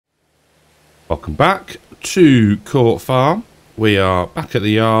Welcome back to Court Farm. We are back at the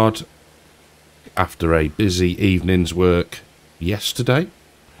yard after a busy evening's work yesterday.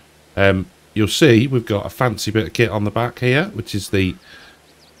 You'll see we've got a fancy bit of kit on the back here, which is the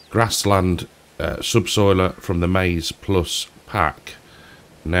grassland subsoiler from the Maize Plus pack.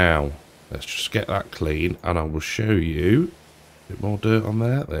 Now, let's just get that clean and I will show you a bit more dirt on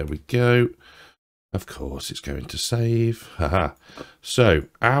there. There we go. Of course, it's going to save. Haha. So,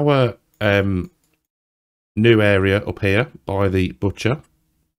 our new area up here by the butcher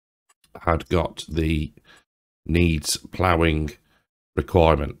had got the needs ploughing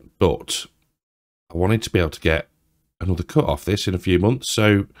requirement, but I wanted to be able to get another cut off this in a few months,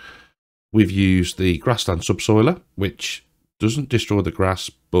 so we've used the grassland subsoiler, which doesn't destroy the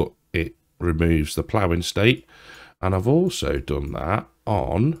grass but it removes the ploughing state, and I've also done that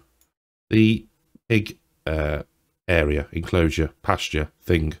on the pig area, enclosure, pasture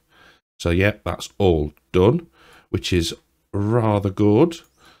thing. So yeah, that's all done, which is rather good.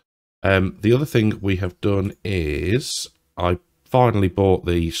 The other thing we have done is I finally bought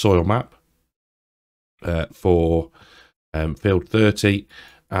the soil map for field 30,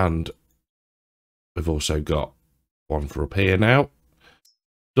 and we've also got one for up here now.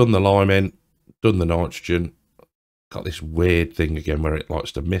 Done the liming, done the nitrogen, got this weird thing again where it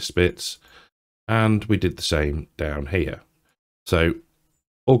likes to miss bits, and we did the same down here. So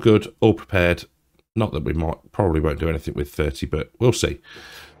all good, all prepared. Not that we probably won't do anything with 30, but we'll see.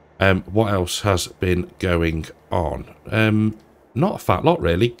 What else has been going on? Not a fat lot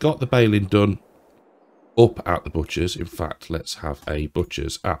really. Got the baling done up at the butcher's. In fact, let's have a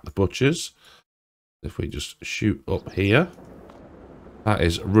butcher's at the butcher's. If we just shoot up here, that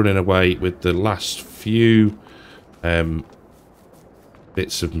is running away with the last few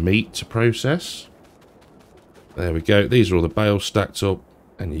bits of meat to process. There we go. These are all the bales stacked up,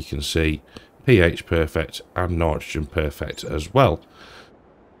 and you can see pH perfect and nitrogen perfect as well.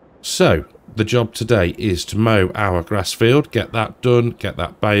 So the job today is to mow our grass field, get that done, get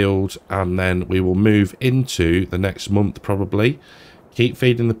that baled, and then we will move into the next month probably. Keep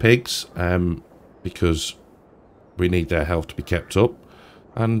feeding the pigs because we need their health to be kept up,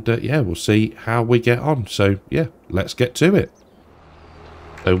 and yeah, we'll see how we get on. So yeah, let's get to it.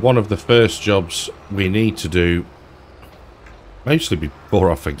 So one of the first jobs we need to do, mostly before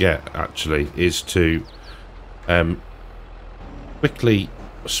I forget actually, is to quickly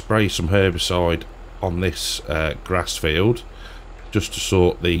spray some herbicide on this grass field just to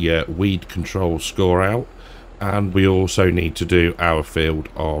sort the weed control score out, and we also need to do our field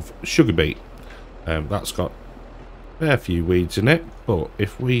of sugar beet. That's got a fair few weeds in it, but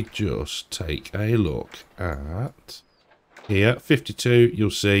if we just take a look at here, 52,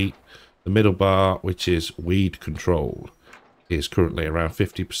 you'll see the middle bar, which is weed control, is currently around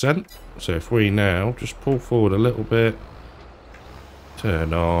 50%. So if we now just pull forward a little bit,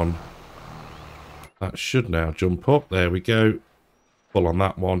 turn on, that should now jump up. There we go. Pull on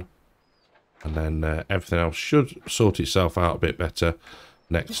that one, and then everything else should sort itself out a bit better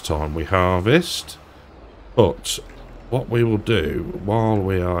next time we harvest. But what we will do while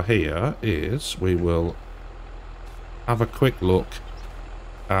we are here is we will have a quick look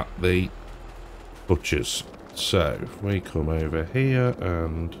at the butchers. So if we come over here,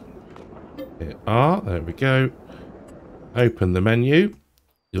 and there we go, open the menu,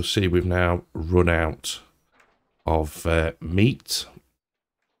 you'll see we've now run out of meat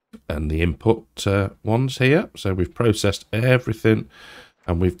and the input ones here. So we've processed everything,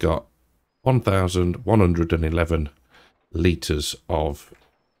 and we've got 1,111 litres of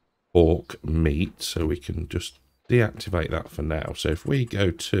pork meat. So we can just deactivate that for now. So if we go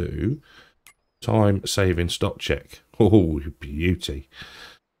to time saving stock check, oh beauty.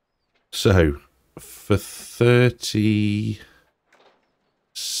 So for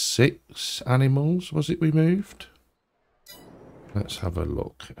 36 animals, was it we moved? Let's have a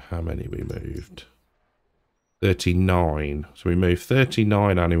look how many we moved. 39. So we moved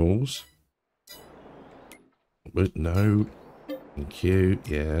 39 animals. But no, thank you,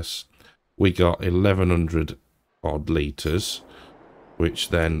 yes. We got 1,100 odd litres, which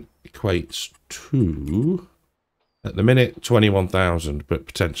then equates to, at the minute, 21,000, but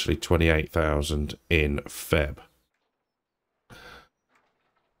potentially 28,000 in Feb.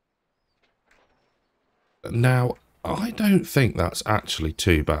 Now, I don't think that's actually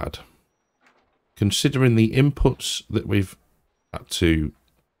too bad, considering the inputs that we've had to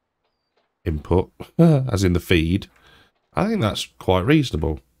input, as in the feed. I think that's quite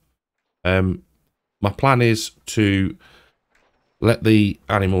reasonable. My plan is to let the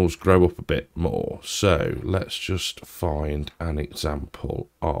animals grow up a bit more. So let's just find an example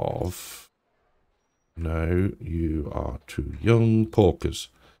of No, you are too young. Porkers.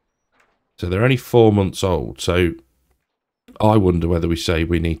 So they're only 4 months old. So I wonder whether we say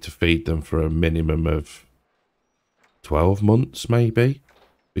we need to feed them for a minimum of 12 months, maybe,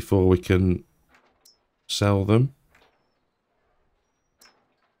 before we can sell them.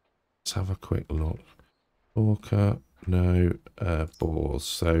 Let's have a quick look. Porker, no, boars.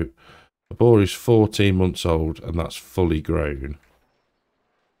 So a boar is 14 months old, and that's fully grown.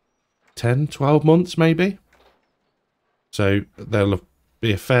 10, 12 months, maybe? So they'll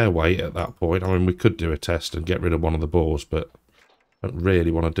be a fair weight at that point. I mean, we could do a test and get rid of one of the boars, but I don't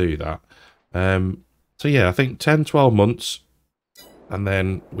really want to do that. So yeah, I think 10, 12 months, and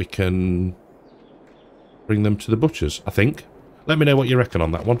then we can bring them to the butchers, I think. Let me know what you reckon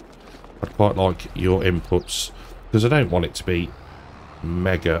on that one. I'd quite like your inputs, because I don't want it to be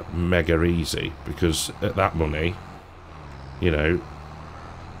mega easy, because at that money, you know,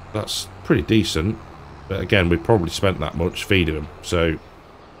 that's pretty decent. But again, we probably spent that much feeding them. So,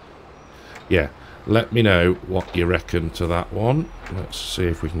 yeah, let me know what you reckon to that one. Let's see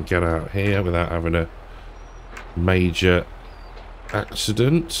if we can get out here without having a major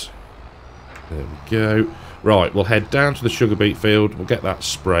accident. There we go. Right, we'll head down to the sugar beet field. We'll get that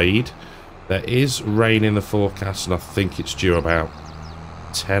sprayed. There is rain in the forecast, and I think it's due about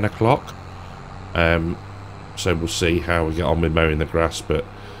 10 o'clock. So we'll see how we get on with mowing the grass, but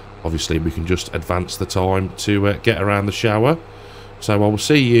obviously we can just advance the time to get around the shower. So I will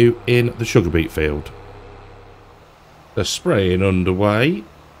see you in the sugar beet field. The spraying underway.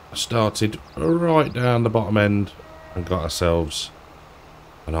 I started right down the bottom end and got ourselves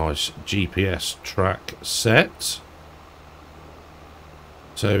a nice GPS track set.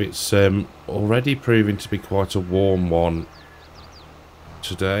 So it's already proving to be quite a warm one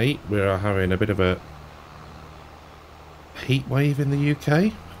today. We are having a bit of a heat wave in the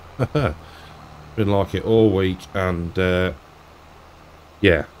UK. Been like it all week, and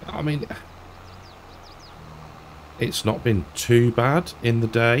yeah, I mean, it's not been too bad in the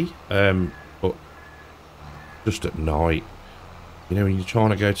day, but just at night, you know, when you're trying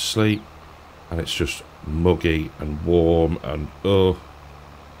to go to sleep and it's just muggy and warm, and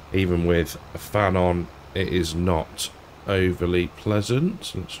even with a fan on, it is not overly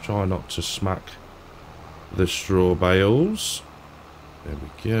pleasant. Let's try not to smack the straw bales. There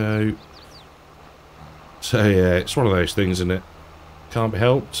we go. So yeah, it's one of those things, isn't it? Can't be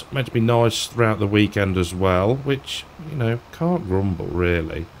helped. Meant to be nice throughout the weekend as well, which, you know, can't grumble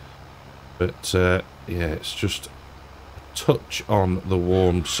really. But yeah, it's just a touch on the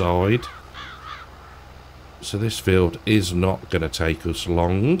warm side. So this field is not going to take us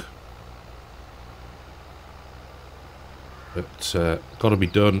long. But got to be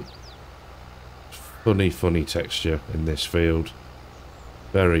done. Funny texture in this field.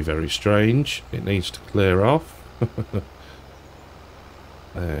 Very strange. It needs to clear off.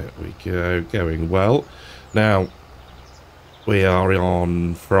 There we go. Going well. Now, we are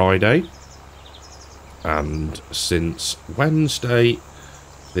on Friday. And since Wednesday,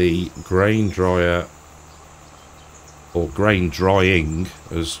 the grain dryer, or grain drying,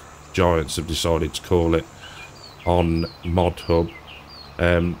 as Giants have decided to call it, on Mod Hub,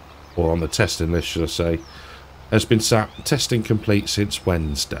 or on the testing list, should I say, has been testing complete since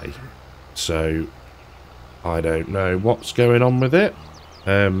Wednesday. So I don't know what's going on with it.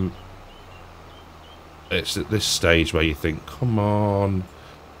 It's at this stage where you think, come on,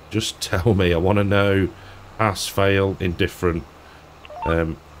 just tell me. I want to know. Pass, fail, indifferent.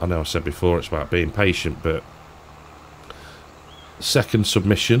 I know I said before it's about being patient, but second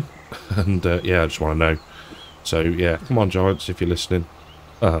submission, and yeah, I just want to know. So yeah, come on, Giants, if you're listening.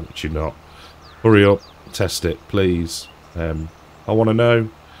 But you're not. Hurry up, test it, please. I want to know,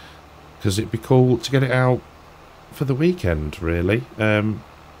 because it'd be cool to get it out for the weekend, really. I'm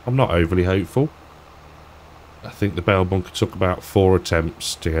not overly hopeful. I think the bale bunker took about 4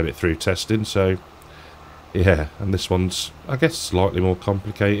 attempts to get it through testing, so yeah, and this one's, I guess, slightly more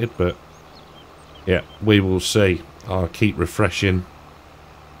complicated, but yeah, we will see. I'll keep refreshing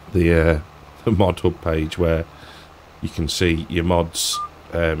the mod hub page where you can see your mods,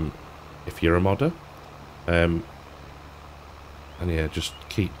 if you're a modder, and yeah, just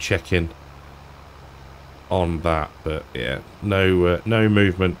keep checking on that. But yeah, no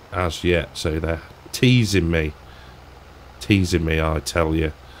movement as yet, so they're teasing me, I tell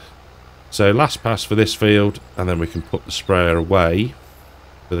you. So last pass for this field, and then we can put the sprayer away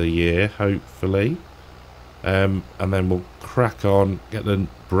for the year, hopefully. And then we'll crack on, get the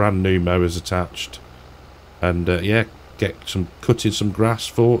brand new mowers attached, and yeah, cutting some grass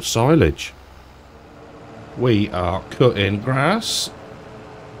for silage. We are cutting grass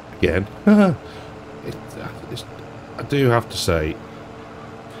again. it's, I do have to say,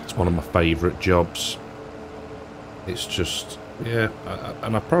 it's one of my favourite jobs. It's just, yeah,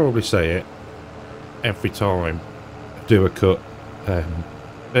 and I probably say it every time I do a cut. It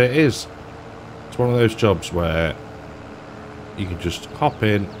is. It's one of those jobs where you can just hop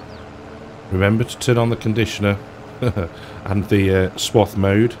in, remember to turn on the conditioner and the swath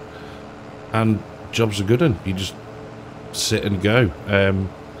mode, and jobs are good, and you just sit and go.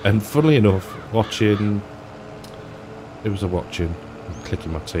 And funnily enough, watching, who was I watching? I'm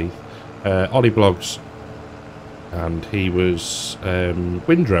clicking my teeth. Ollie Blogs, and he was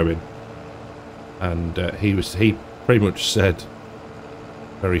windrowing, and he pretty much said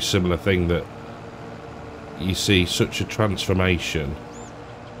a very similar thing, that you see such a transformation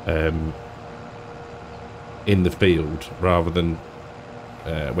in the field rather than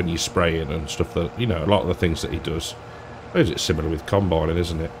when you're spraying and stuff. That, you know, a lot of the things that he does, I suppose it's similar with combining,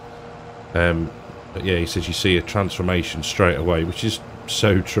 isn't it? But yeah, he says you see a transformation straight away, which is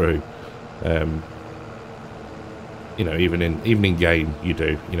so true. You know, even in game you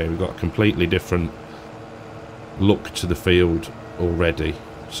do. You know, we've got a completely different look to the field already.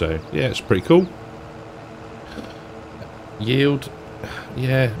 So yeah, it's pretty cool. Yield,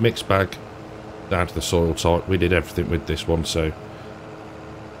 yeah, mixed bag. Down to the soil type. We did everything with this one, so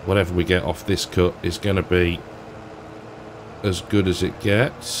whatever we get off this cut is going to be as good as it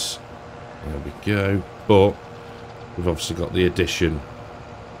gets. There we go. But we've obviously got the addition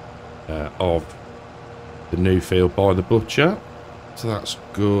of the new field by the butcher, so that's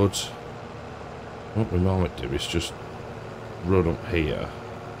good. What we might do is just run up here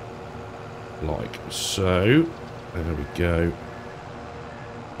like so. There we go.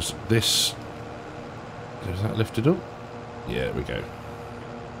 This, is that lifted up? Yeah, there we go.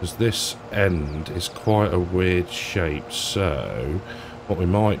 Because this end is quite a weird shape, so what we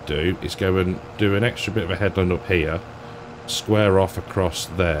might do is go and do an extra bit of a headland up here, square off across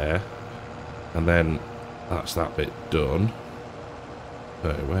there, and then that's that bit done.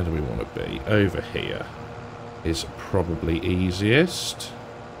 So where do we want to be? Over here is probably easiest.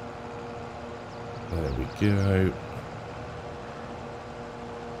 There we go.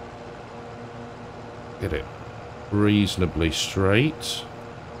 Get it reasonably straight.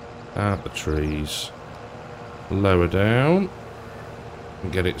 Out the trees. Lower down.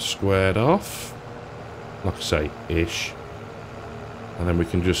 And get it squared off. Like I say, ish. And then we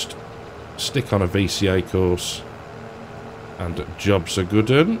can just stick on a VCA course. And jobs are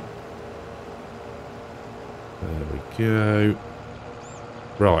good un. There we go.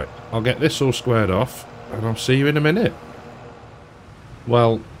 Right, I'll get this all squared off, and I'll see you in a minute.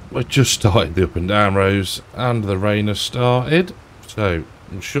 Well, we've just started the up and down rows, and the rain has started. So,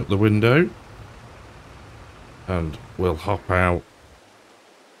 we'll shut the window, and we'll hop out,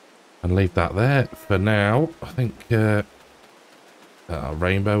 and leave that there for now. I think,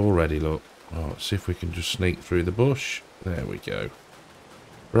 rainbow already, look. Right, let's see if we can just sneak through the bush. There we go.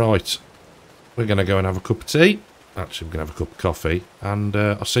 Right, we're going to go and have a cup of tea. Actually, we're going to have a cup of coffee, and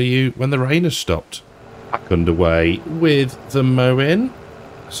I'll see you when the rain has stopped. Back underway with the mowing.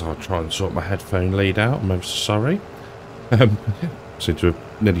 So I'll try and sort my headphone lead out. I'm ever so sorry. Seem to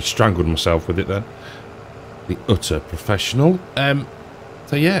have nearly strangled myself with it then. The utter professional.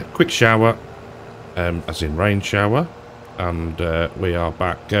 So yeah, quick shower, as in rain shower, and we are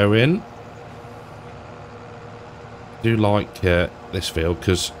back going. I do like this field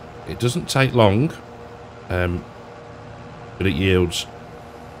because it doesn't take long. But it yields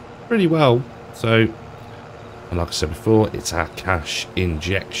pretty well. So, and like I said before, it's our cash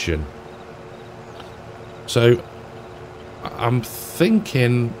injection. So, I'm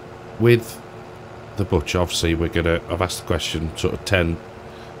thinking with the butcher, obviously we're gonna, I've asked the question, sort of 10,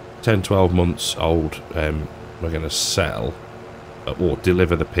 12 months old, we're gonna sell or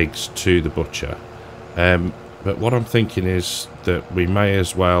deliver the pigs to the butcher. But what I'm thinking is that we may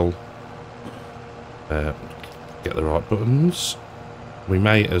as well get the right buttons. We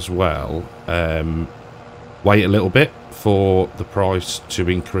may as well wait a little bit for the price to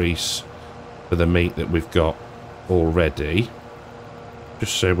increase for the meat that we've got already,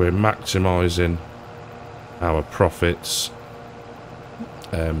 just so we're maximising our profits,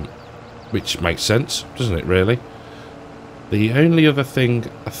 which makes sense, doesn't it, really? The only other thing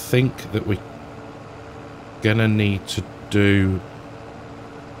I think that we're gonna need to do,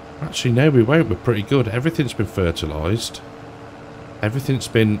 actually no, we won't, we're pretty good. Everything's been fertilised, everything's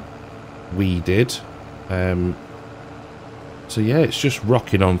been weeded, so yeah, it's just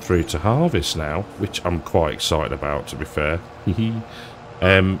rocking on through to harvest now, which I'm quite excited about, to be fair.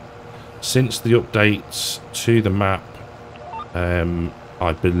 Since the updates to the map,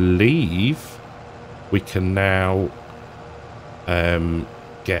 I believe we can now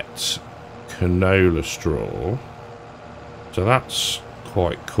get canola straw. So that's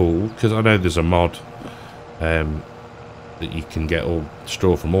quite cool, because I know there's a mod that you can get all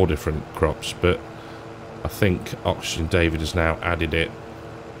straw from all different crops, but I think Oxygen David has now added it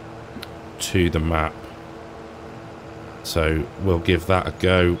to the map. So we'll give that a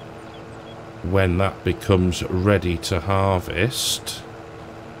go when that becomes ready to harvest.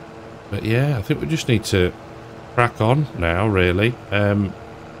 But yeah, I think we just need to crack on now, really.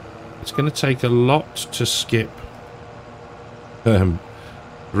 It's going to take a lot to skip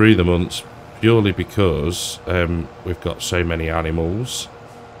through the months, purely because we've got so many animals.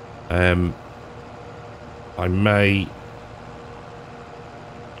 I may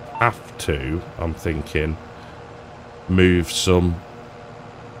have to, I'm thinking, move some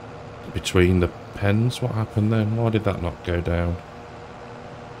between the pens. What happened then? Why did that not go down?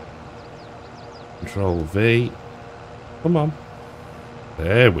 Control V. Come on.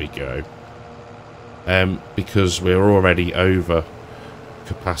 There we go. Because we're already over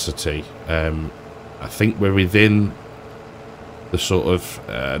capacity. I think we're within the sort of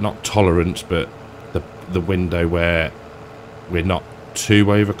not tolerance, but the window where we're not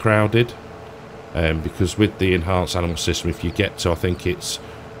too overcrowded. Because with the enhanced animal system, if you get to, I think it's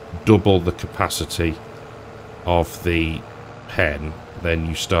double the capacity of the pen, then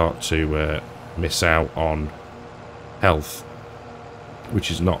you start to miss out on health, which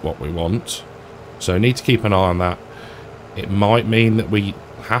is not what we want. So need to keep an eye on that. It might mean that we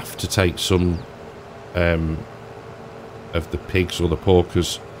have to take some of the pigs or the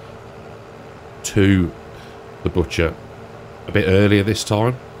porkers to the butcher a bit earlier this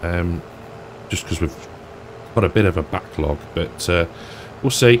time, just because we've got a bit of a backlog, but we'll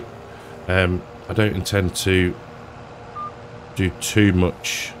see. I don't intend to do too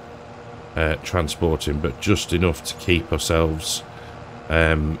much transporting, but just enough to keep ourselves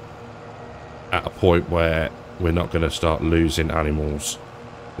at a point where we're not going to start losing animals,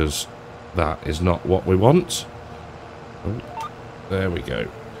 because that is not what we want. Oh, there we go.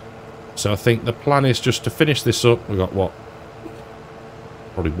 So I think the plan is just to finish this up. We've got, what,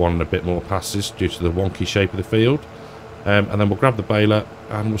 probably one and a bit more passes due to the wonky shape of the field, and then we'll grab the baler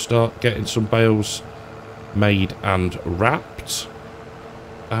and we'll start getting some bales made and wrapped.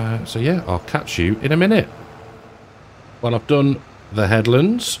 So yeah, I'll catch you in a minute. Well, I've done the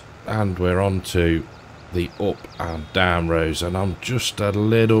headlands and we're on to the up and down rows, and I'm just a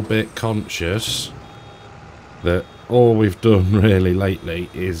little bit conscious that all we've done really lately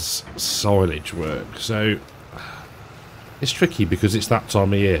is silage work. So it's tricky because it's that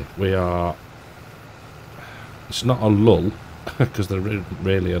time of year. It's not a lull, because there isn't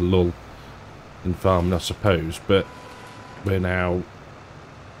really a lull in farming, I suppose, but we've got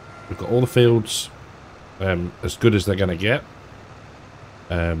all the fields as good as they're going to get.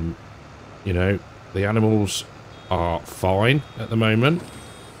 You know, the animals are fine at the moment.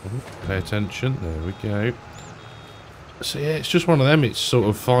 Pay attention, there we go. So yeah, it's just one of them. It's sort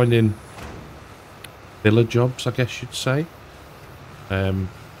of finding filler jobs, I guess you'd say. And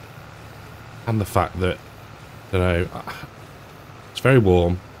the fact that, you know, it's very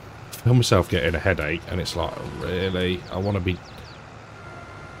warm. I feel myself getting a headache, and it's like, really, I want to be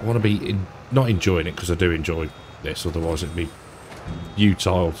not enjoying it, because I do enjoy this, otherwise it'd be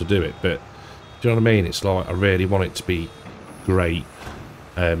futile to do it. But do you know what I mean? It's like, I really want it to be great.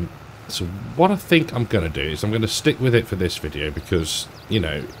 So what I think I'm going to do is I'm going to stick with it for this video, because, you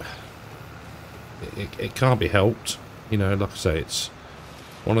know, it can't be helped. You know, like I say, it's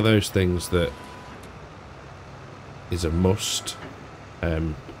one of those things that is a must.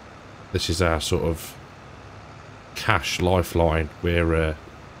 This is our sort of cash lifeline we're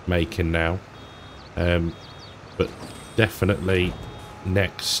making now. But definitely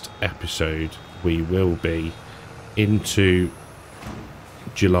next episode we will be into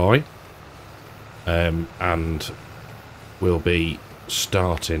July, and we'll be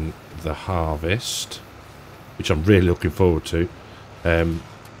starting the harvest, which I'm really looking forward to,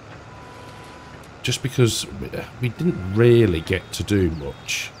 just because we didn't really get to do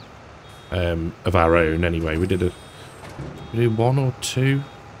much of our own anyway. We did one or two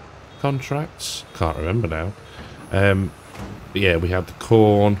contracts, can't remember now. But yeah, we had the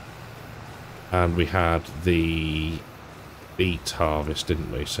corn and we had the beet harvest,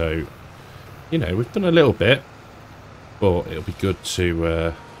 didn't we? So, you know, we've done a little bit, but it'll be good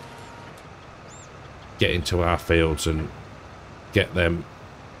to get into our fields and get them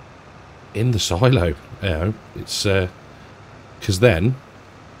in the silo. You know, it's because then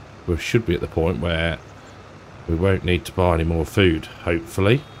we should be at the point where we won't need to buy any more food.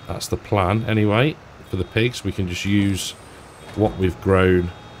 Hopefully, that's the plan anyway. for the pigs. We can just use what we've grown,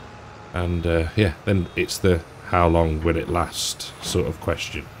 and yeah, then it's the how long will it last sort of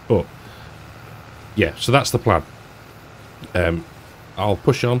question. But yeah, so that's the plan. I'll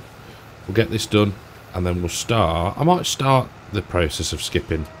push on, we'll get this done, and then we'll start. I might start the process of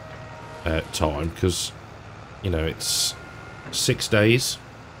skipping time, because you know it's 6 days,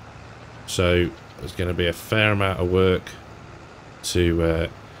 so there's going to be a fair amount of work to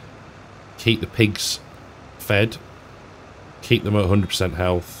keep the pigs fed, keep them at 100%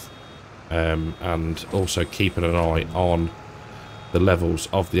 health, and also keeping an eye on the levels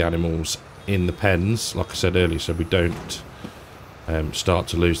of the animals in the pens, like I said earlier, so we don't start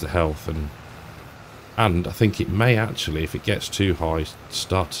to lose the health. And I think it may actually, if it gets too high,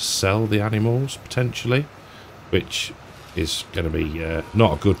 start to sell the animals potentially, which is going to be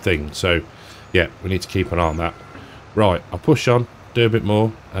not a good thing. So yeah, we need to keep an eye on that. Right, I'll push on, do a bit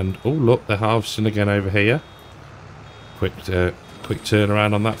more, and oh look, they're harvesting again over here. Quick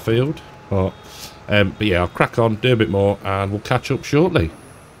turnaround on that field. But yeah, I'll crack on, do a bit more, and we'll catch up shortly.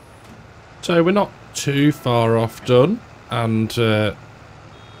 So we're not too far off done, and sort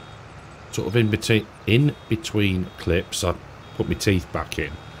of in between clips, I put my teeth back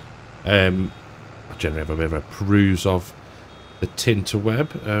in. I generally have a bit of a peruse of the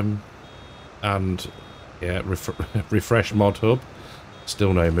Tinterweb, and yeah, refresh mod hub.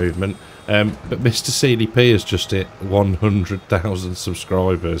 Still no movement. But Mr. CDP has just hit 100,000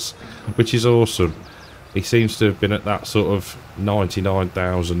 subscribers, which is awesome. He seems to have been at that sort of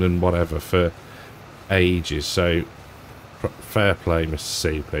 99,000 and whatever for ages. So fair play,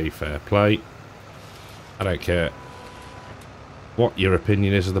 Mr. CDP, fair play. I don't care what your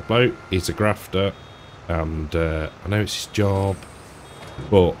opinion is of the bloke. He's a grafter, and I know it's his job,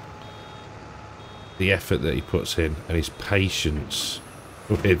 but the effort that he puts in and his patience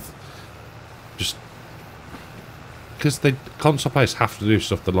with, just because the console players have to do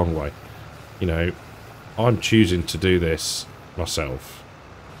stuff the long way. You know, I'm choosing to do this myself,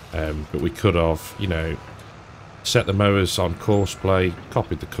 but we could have, you know, set the mowers on course play,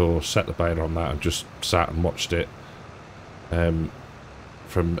 copied the course, set the baler on that, and just sat and watched it from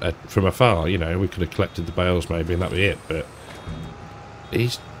afar. You know, we could have collected the bales maybe, and that'd be it. But he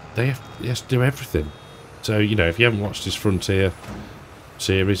has to do everything. So you know, if you haven't watched his Frontier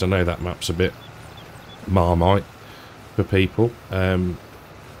series, I know that map's a bit Marmite for people, but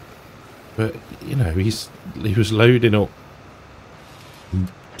you know, he was loading up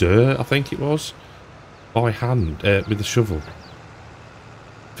dirt, I think it was, by hand with a shovel,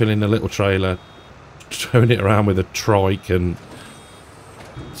 filling a little trailer, throwing it around with a trike, and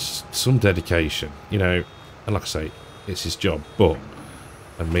some dedication, you know. And like I say, it's his job. But,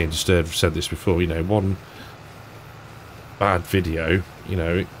 and me and Sturd have said this before, you know, one bad video, you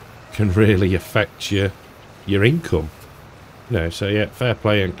know, it can really affect your income, you know. So yeah, fair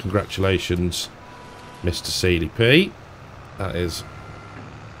play and congratulations, Mr. CDP. That is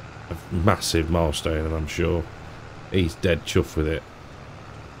a massive milestone, and I'm sure he's dead chuffed with it.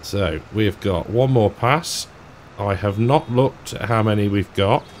 So we've got one more pass. I have not looked at how many we've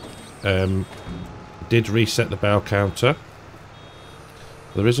got. Did reset the bale counter.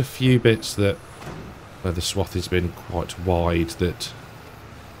 There is a few bits that where the swath has been quite wide that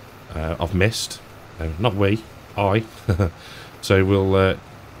I've missed. Not we, I. So we'll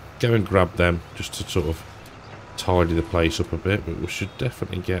go and grab them just to sort of tidy the place up a bit, but we should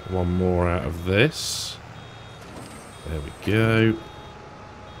definitely get one more out of this. There we go.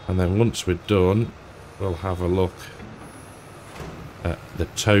 And then once we're done, we'll have a look at the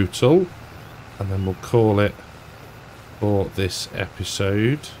total, and then we'll call it for this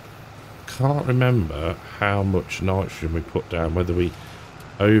episode. Can't remember how much nitrogen we put down, whether we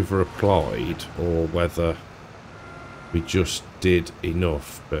over applied or whether we just did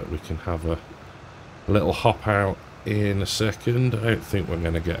enough, but we can have a little hop out in a second. I don't think we're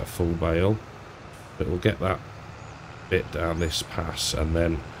going to get a full bale, but we'll get that bit down this pass, and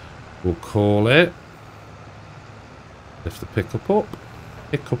then we'll call it. Lift the pickup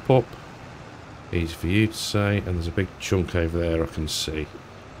up, easy for you to say, and there's a big chunk over there I can see.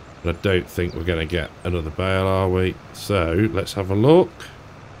 But I don't think we're going to get another bale, are we? So let's have a look.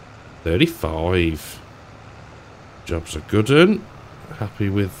 35. Job's a good one. Happy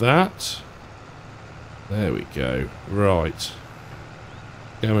with that. There we go. Right.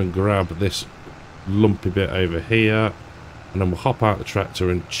 Go and grab this lumpy bit over here, and then we'll hop out the tractor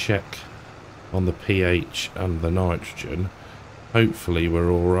and check on the pH and the nitrogen. Hopefully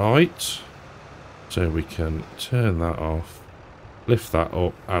we're alright. So we can turn that off, lift that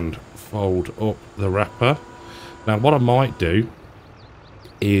up, and fold up the wrapper. Now what I might do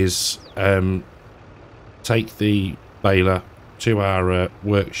is take the baler to our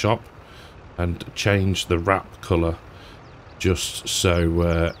workshop and change the wrap colour, just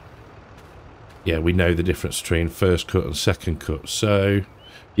so yeah, we know the difference between first cut and second cut. So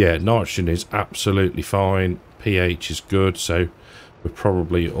yeah, nitrogen is absolutely fine, pH is good, so we're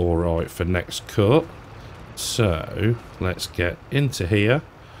probably all right for next cut. So let's get into here.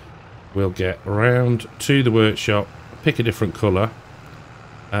 We'll get round to the workshop, pick a different colour,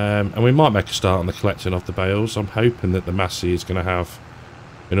 and we might make a start on the collecting of the bales. I'm hoping that the Massey is going to have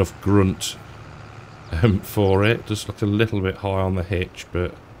enough grunt for it. Just look a little bit high on the hitch,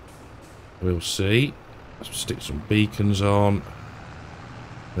 but we'll see. Let's stick some beacons on.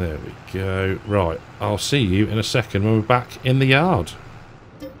 There we go. Right, I'll see you in a second when we're back in the yard.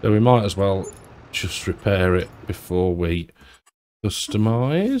 So we might as well just repair it before we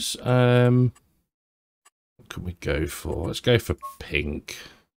customise. What can we go for? Let's go for pink.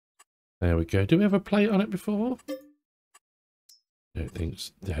 There we go. Do we have a plate on it before?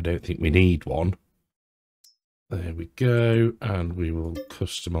 I don't think we need one. There we go, and we will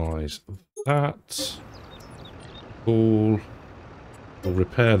customise that. Cool. We'll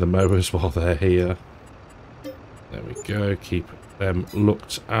repair the mowers while they're here. There we go. Keep them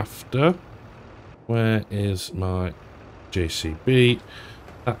looked after. Where is my JCB?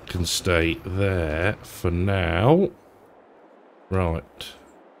 That can stay there for now. Right.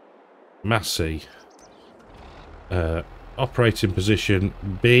 Massey. Operating position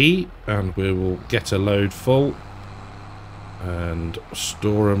B, and we will get a load full and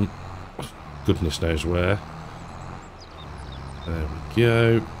store them goodness knows where. There we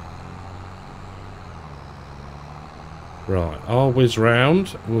go. Right, I'll whiz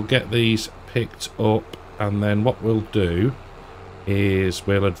round. We'll get these picked up, and then what we'll do is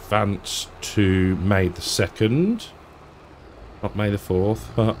we'll advance to May the 2nd. Not May the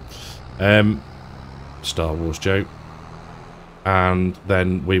 4th. Star Wars joke. And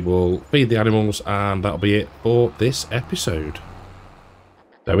then we will feed the animals, and that'll be it for this episode.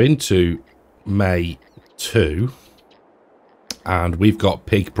 So into May 2, and we've got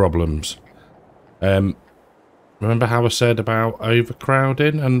pig problems. Remember how I said about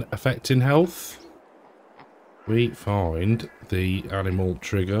overcrowding and affecting health? We find the animal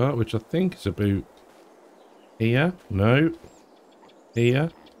trigger, which I think is about here. No.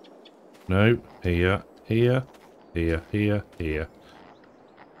 Here. No. Here. Here. Here, here, here.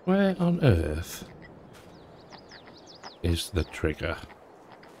 Where on earth is the trigger?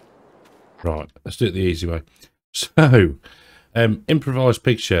 Right, let's do it the easy way. So, improvised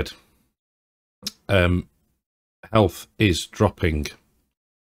pig shed. Health is dropping.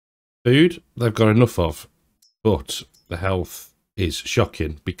 Food, they've got enough of, but the health is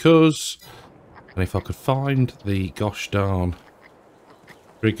shocking because, and if I could find the gosh darn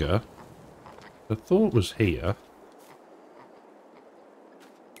trigger, I thought was here.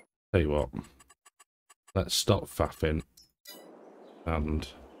 Tell you what, let's stop faffing, and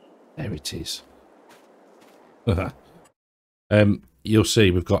there it is. You'll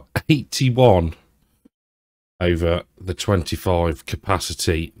see we've got 81 over the 25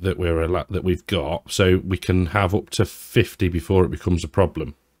 capacity that we've got, so we can have up to 50 before it becomes a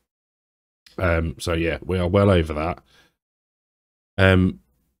problem. So yeah, we are well over that.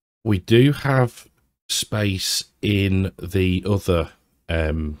 We do have space in the other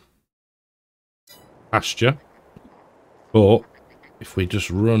pasture, but if we just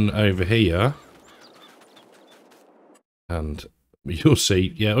run over here, and you'll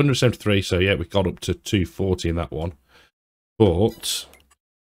see, yeah, 173, so yeah, we got up to 240 in that one. But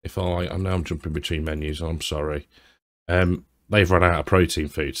if I'm jumping between menus, I'm sorry, they've run out of protein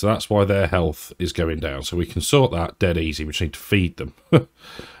food, so that's why their health is going down. So we can sort that dead easy. We just need to feed them.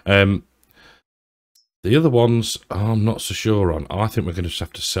 The other ones I'm not so sure on. I think we're going to just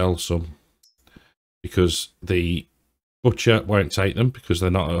have to sell some, because the butcher won't take them because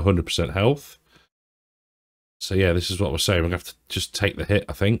they're not at 100% health. So yeah, this is what we're saying. We're going to have to just take the hit,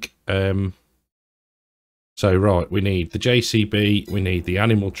 I think. So right, we need the JCB, we need the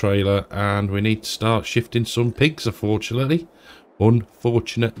animal trailer, and we need to start shifting some pigs, unfortunately. Yeah,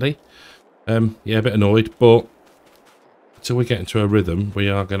 a bit annoyed, but until we get into a rhythm, we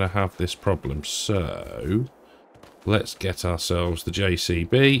are going to have this problem. So let's get ourselves the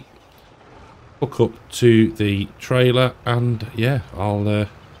JCB, hook up to the trailer, and yeah, I'll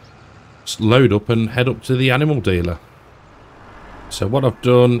load up and head up to the animal dealer. So what I've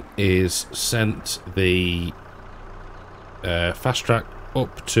done is sent the fast track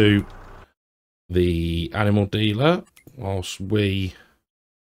up to the animal dealer whilst we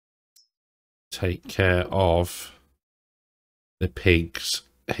take care of the pigs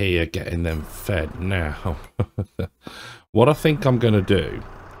here getting them fed now. What I think I'm going to do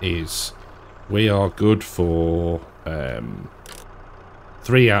is we are good for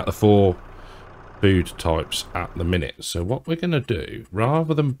 3 out of 4 food types at the minute. So what we're going to do,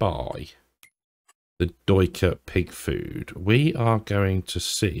 rather than buy the Deuter pig food, we are going to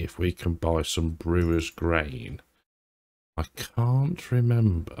see if we can buy some brewer's grain. I can't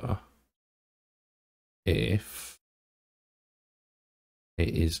remember if it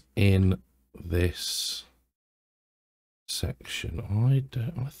is in this section. I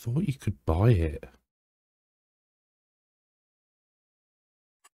thought you could buy it.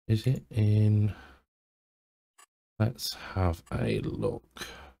 Is it in? Let's have a look.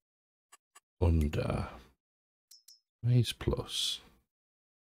 Under Maize Plus.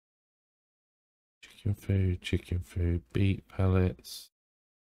 Chicken food, beet pellets,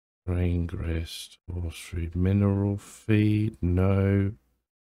 grain grist, horse food, mineral feed, no.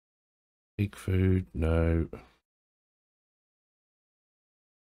 Pig food, no.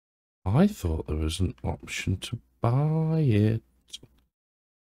 I thought there was an option to buy it.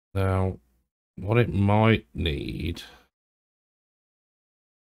 Now, what it might need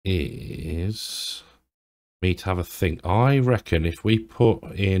is me to have a think. I reckon if we put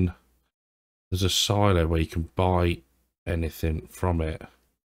in, there's a silo where you can buy anything from it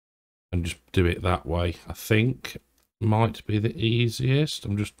and just do it that way. I think might be the easiest.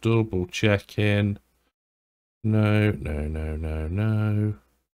 I'm just double checking. No.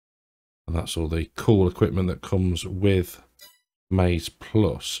 And that's all the cool equipment that comes with Maize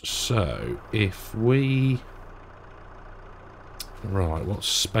Plus. So if we... Right, what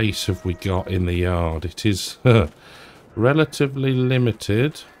space have we got in the yard? It is relatively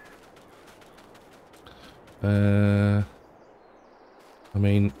limited. I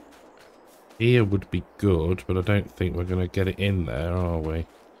mean, here would be good, but I don't think we're going to get it in there, are we?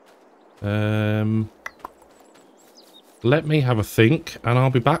 Let me have a think, and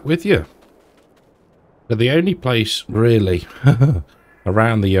I'll be back with you. But the only place, really,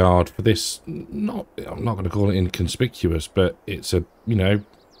 around the yard for this, I'm not going to call it inconspicuous, but it's a, you know,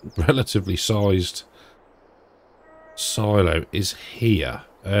 relatively sized silo is here.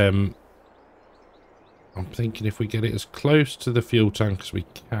 I'm thinking if we get it as close to the fuel tank as we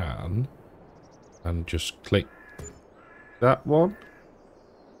can, and just click that one.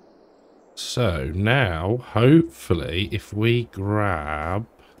 So now, hopefully, if we grab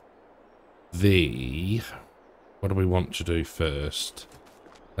the... What do we want to do first?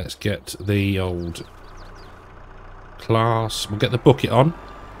 Let's get the old class. We'll get the bucket on.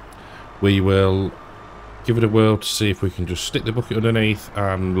 We will give it a whirl to see if we can just stick the bucket underneath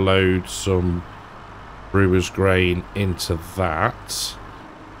and load some brewer's grain into that.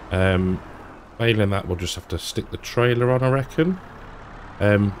 Failing that, we'll just have to stick the trailer on, I reckon.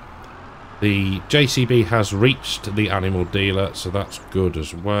 The JCB has reached the animal dealer, so that's good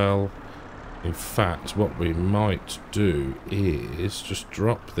as well. In fact, what we might do is just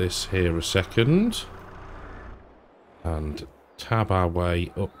drop this here a second and tab our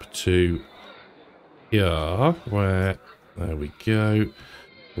way up to here, where, there we go,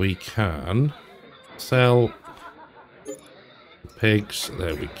 we can sell pigs.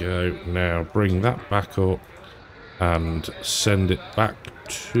 There we go. Now bring that back up and send it back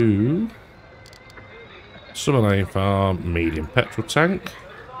to Summer Lane Farm, medium petrol tank.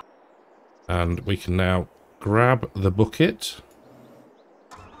 And we can now grab the bucket.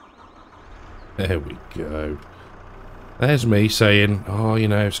 There we go. There's me saying, oh, you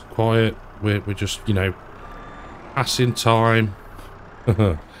know, it's quiet. We're just, you know, passing time.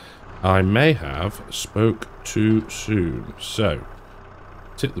 I may have spoke too soon. So,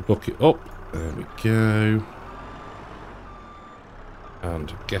 tip the bucket up. There we go.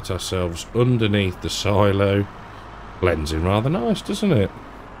 And get ourselves underneath the silo. Blends in rather nice, doesn't it?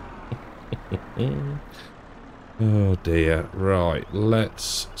 Oh dear. Right,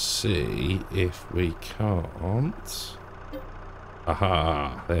 let's see if we can't.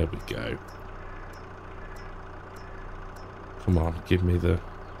 Aha, there we go. Come on, give me the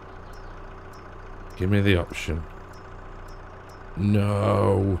option.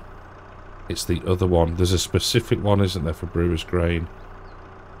 No. It's the other one. There's a specific one, isn't there, for brewer's grain?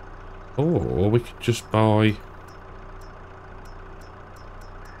 Or we could just buy...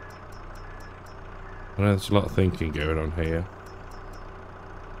 I know there's a lot of thinking going on here.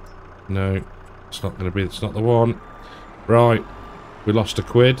 No, it's not going to be, it's not the one. Right, we lost a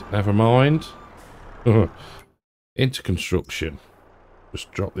quid, never mind. Into construction.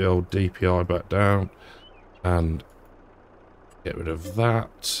 Just drop the old DPI back down and get rid of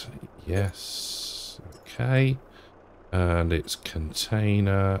that. Yes, okay. And it's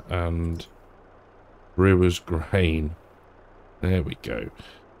container and brewer's grain. There we go.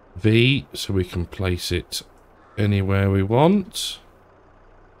 V, so we can place it anywhere we want.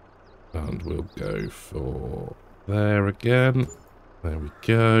 And we'll go for there again. There we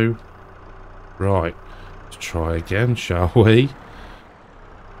go. Right, let's try again, shall we?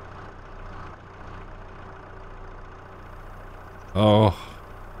 Oh,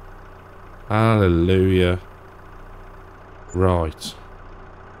 hallelujah. Right.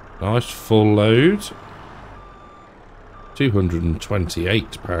 Nice full load.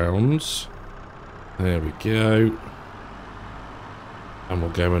 £228. There we go. And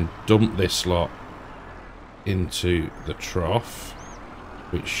we'll go and dump this lot into the trough,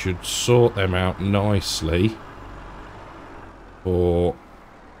 which should sort them out nicely for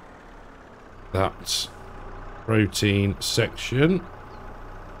that protein section.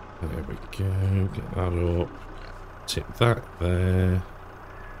 There we go. Get that up. Tip that there.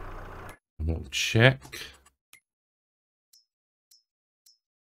 And we'll check.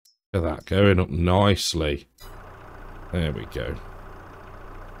 Look at that, going up nicely. There we go.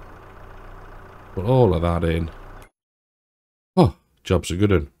 Put all of that in. Oh, job's a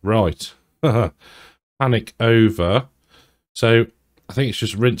good one. Right. Panic over. So, I think it's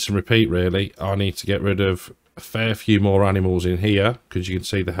just rinse and repeat, really. I need to get rid of a fair few more animals in here, because you can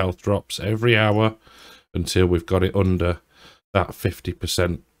see the health drops every hour until we've got it under that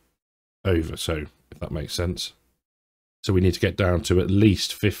 50% over. So, if that makes sense. So, we need to get down to at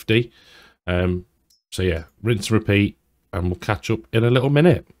least 50. So, yeah, rinse and repeat, and we'll catch up in a little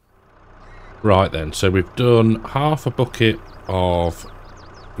minute. Right then, so we've done half a bucket of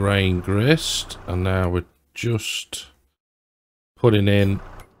grain grist, and now we're just putting in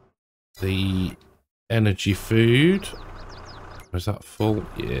the energy food. Is that full?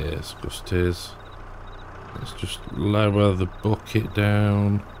 Yes, of course it is. Let's just lower the bucket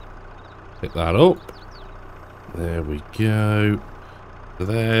down. Pick that up. There we go. So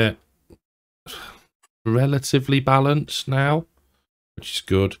they're relatively balanced now, which is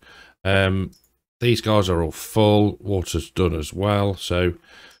good. These guys are all full. Water's done as well, so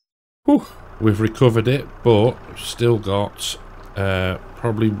whew, we've recovered it, but still got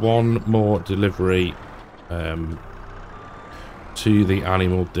probably one more delivery to the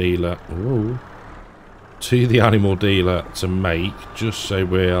animal dealer. Ooh, to the animal dealer to make, just so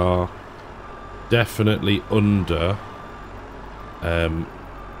we are definitely under the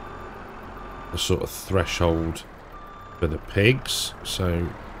sort of threshold for the pigs. So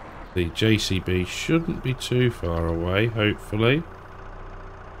the JCB shouldn't be too far away, hopefully.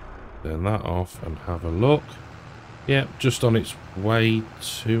 Turn that off and have a look. Yeah, just on its way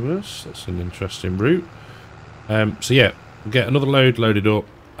to us. That's an interesting route. So yeah, we'll get another load loaded up,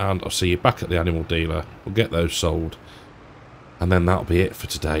 and I'll see you back at the animal dealer. We'll get those sold, and then that'll be it for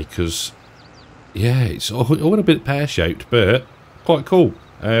today, because yeah, it's all a bit pear-shaped, but quite cool.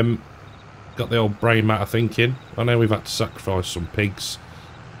 Got the old brain matter thinking. I know we've had to sacrifice some pigs.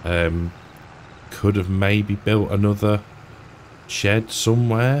 Could have maybe built another shed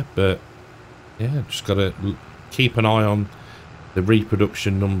somewhere, but yeah, just got to keep an eye on the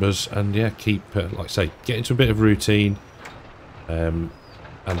reproduction numbers, and yeah, keep like I say, get into a bit of routine, and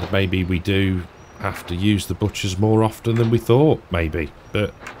maybe we do have to use the butchers more often than we thought, maybe.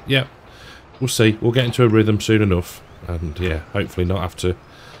 But yeah, we'll see. We'll get into a rhythm soon enough, and yeah, hopefully not have to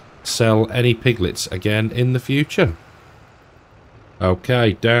sell any piglets again in the future.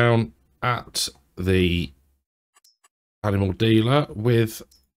 Okay, down at the animal dealer with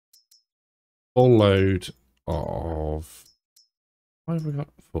full load of, what have we got?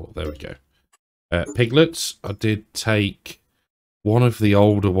 4, there we go. Piglets. I did take one of the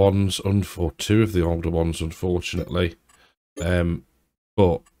older ones, or 2 of the older ones, unfortunately.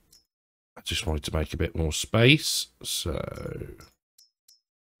 But I just wanted to make a bit more space, so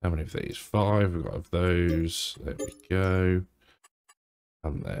how many of these? 5. We've got of those. There we go.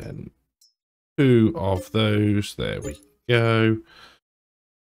 And then 2 of those. There we go.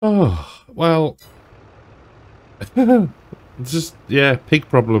 Oh, well. Just, yeah, pig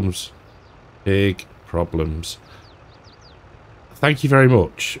problems. Pig problems. Thank you very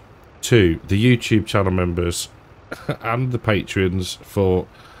much to the YouTube channel members and the patrons for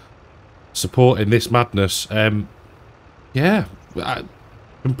supporting this madness. Yeah,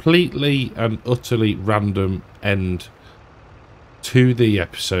 completely and utterly random end to the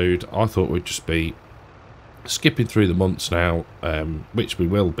episode. I thought we'd just be skipping through the months now, which we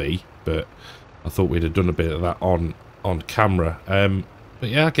will be, but I thought we'd have done a bit of that on camera. But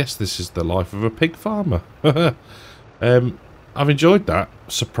yeah, I guess this is the life of a pig farmer. I've enjoyed that,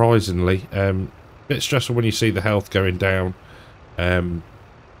 surprisingly. bit stressful when you see the health going down.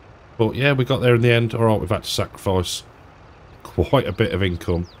 But yeah, we got there in the end. Alright, we've had to sacrifice quite a bit of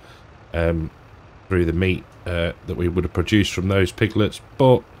income through the meat that we would have produced from those piglets,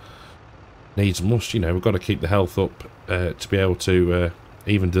 but needs must, you know, we've got to keep the health up to be able to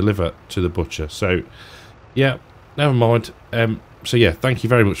even deliver to the butcher. So yeah, never mind. So yeah, thank you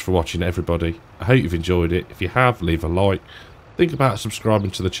very much for watching, everybody. I hope you've enjoyed it. If you have, leave a like, think about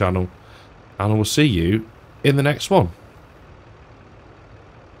subscribing to the channel, and I will see you in the next one.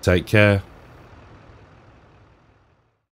 Take care.